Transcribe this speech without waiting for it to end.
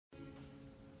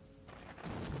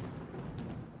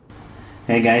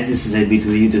Hey guys, this is 8-Bit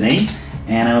with you today,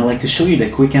 and I would like to show you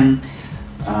the Quicken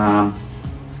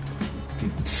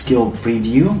skill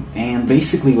preview. And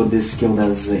basically what this skill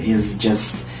does is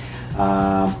just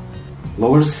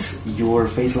lowers your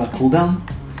Phaselock cooldown.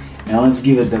 Now let's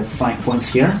give it the 5 points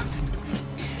here.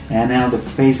 And now the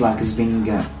Phaselock is being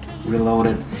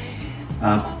reloaded.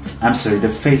 I'm sorry, the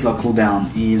Phaselock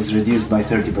cooldown is reduced by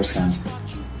 30%.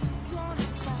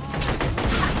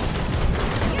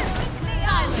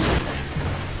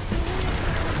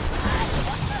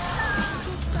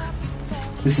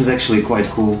 This is actually quite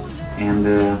cool, and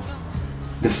the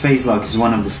Phaselock is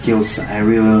one of the skills I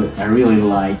really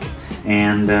like,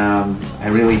 and I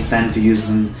really tend to use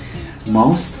them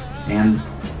most, and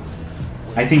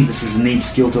I think this is a neat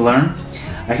skill to learn.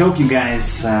 I hope you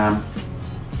guys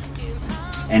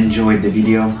enjoyed the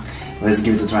video. Let's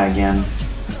give it a try again.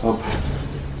 Oh,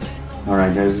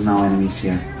 alright, there's no enemies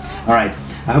here. Alright,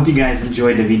 I hope you guys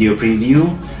enjoyed the video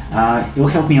preview. It will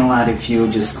help me a lot if you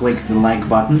just click the like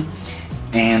button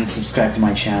and subscribe to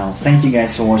my channel. Thank you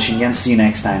guys for watching, and see you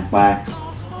next time. Bye.